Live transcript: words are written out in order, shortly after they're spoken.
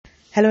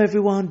Hello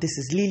everyone, this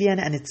is Lillian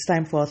and it's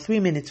time for our 3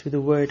 minutes with the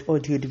word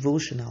audio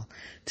devotional.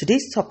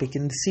 Today's topic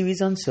in the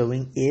series on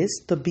sowing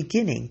is the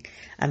beginning,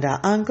 and our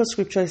anchor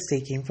scripture is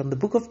taken from the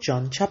book of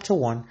John chapter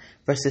 1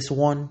 verses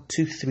 1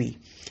 to 3.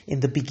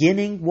 In the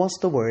beginning was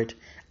the Word,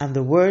 and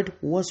the Word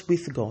was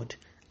with God,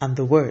 and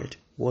the Word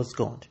was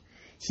God.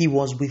 He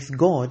was with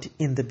God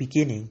in the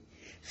beginning.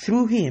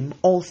 Through him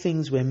all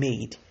things were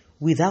made.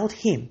 Without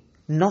him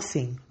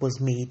nothing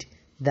was made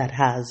that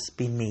has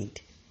been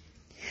made.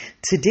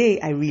 Today,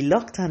 I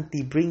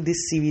reluctantly bring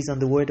this series on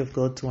the Word of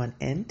God to an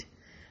end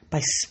by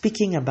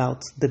speaking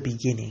about the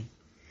beginning.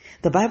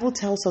 The Bible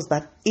tells us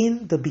that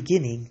in the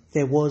beginning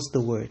there was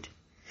the Word.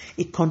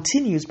 It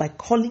continues by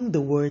calling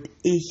the Word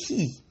a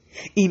He.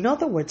 In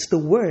other words, the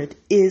Word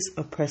is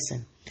a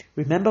person.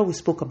 Remember, we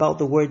spoke about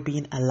the Word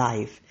being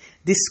alive.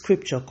 This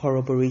scripture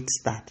corroborates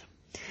that.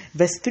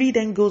 Verse 3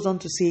 then goes on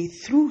to say,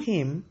 through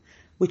him,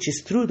 which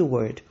is through the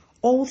Word,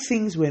 all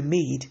things were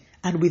made,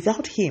 and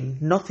without him,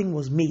 nothing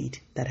was made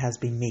that has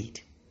been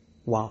made.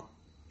 Wow.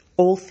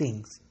 All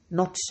things,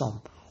 not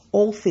some.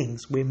 All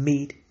things were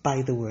made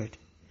by the Word.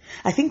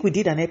 I think we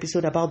did an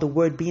episode about the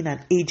Word being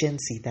an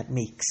agency that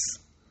makes.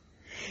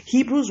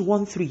 Hebrews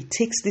 1:3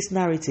 takes this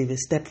narrative a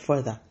step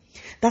further.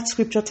 That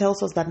scripture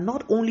tells us that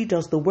not only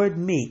does the Word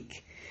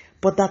make,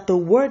 but that the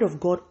Word of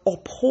God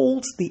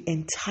upholds the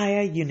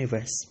entire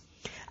universe.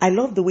 I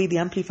love the way the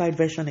Amplified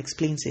Version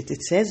explains it.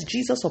 It says,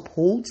 Jesus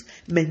upholds,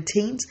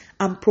 maintains,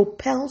 and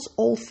propels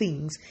all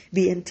things,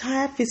 the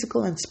entire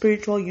physical and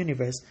spiritual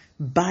universe,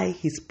 by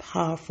his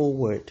powerful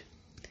word.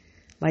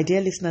 My dear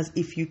listeners,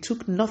 if you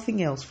took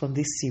nothing else from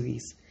this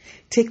series,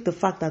 take the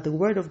fact that the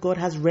Word of God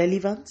has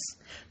relevance,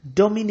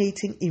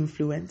 dominating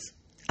influence,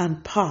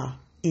 and power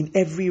in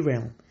every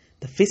realm,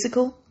 the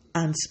physical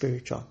and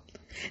spiritual.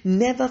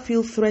 Never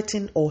feel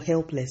threatened or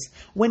helpless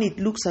when it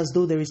looks as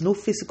though there is no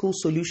physical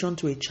solution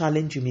to a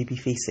challenge you may be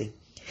facing.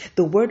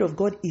 The Word of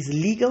God is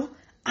legal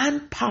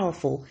and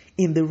powerful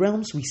in the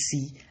realms we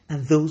see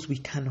and those we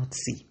cannot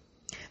see.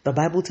 The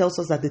Bible tells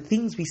us that the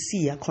things we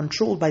see are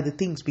controlled by the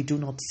things we do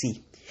not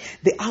see.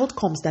 The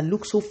outcomes that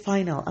look so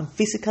final and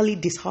physically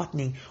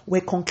disheartening were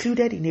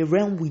concluded in a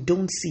realm we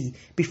don't see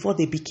before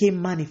they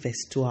became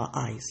manifest to our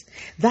eyes.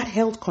 That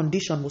health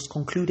condition was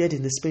concluded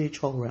in the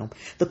spiritual realm.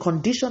 The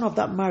condition of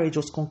that marriage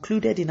was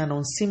concluded in an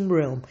unseen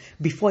realm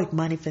before it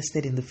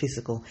manifested in the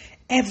physical.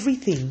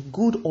 Everything,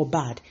 good or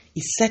bad,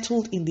 is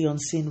settled in the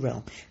unseen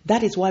realm.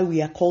 That is why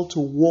we are called to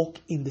walk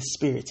in the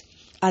Spirit.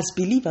 As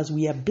believers,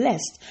 we are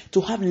blessed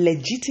to have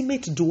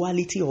legitimate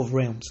duality of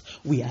realms.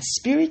 We are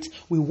spirit,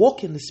 we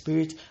walk in the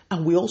Spirit,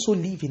 and we also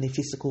live in a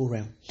physical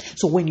realm.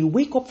 So when you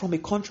wake up from a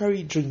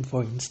contrary dream,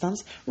 for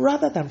instance,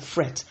 rather than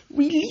fret,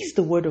 release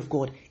the Word of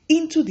God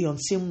into the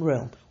unseen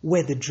realm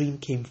where the dream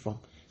came from.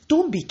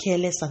 Don't be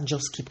careless and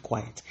just keep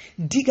quiet.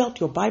 Dig out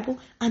your Bible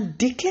and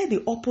declare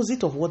the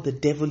opposite of what the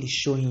devil is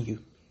showing you.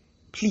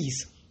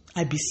 Please,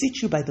 I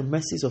beseech you by the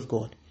mercies of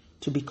God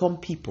to become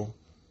people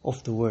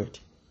of the Word.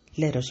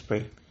 Let us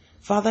pray.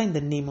 Father, in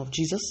the name of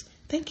Jesus,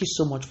 thank you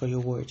so much for your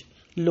word.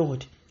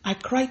 Lord, I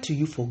cry to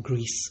you for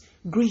grace.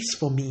 Grace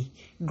for me.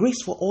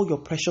 Grace for all your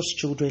precious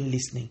children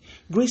listening.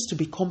 Grace to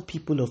become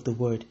people of the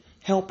word.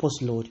 Help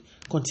us, Lord.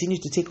 Continue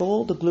to take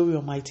all the glory,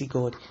 Almighty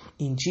God.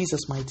 In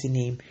Jesus' mighty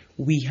name,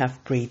 we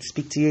have prayed.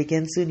 Speak to you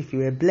again soon. If you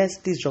were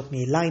blessed, please drop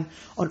me a line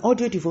on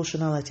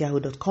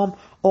audiodevotional@yahoo.com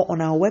or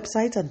on our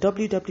website at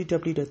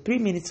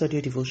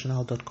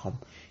www.3minutesaudiodevotional.com.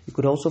 You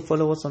could also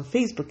follow us on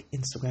Facebook,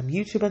 Instagram,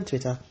 YouTube, and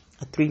Twitter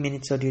at 3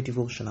 Minutes Audio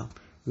Devotional.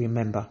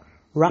 Remember,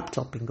 wrapped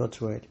up in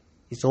God's Word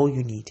is all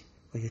you need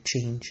for your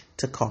change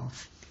to come.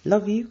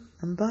 Love you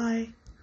and bye.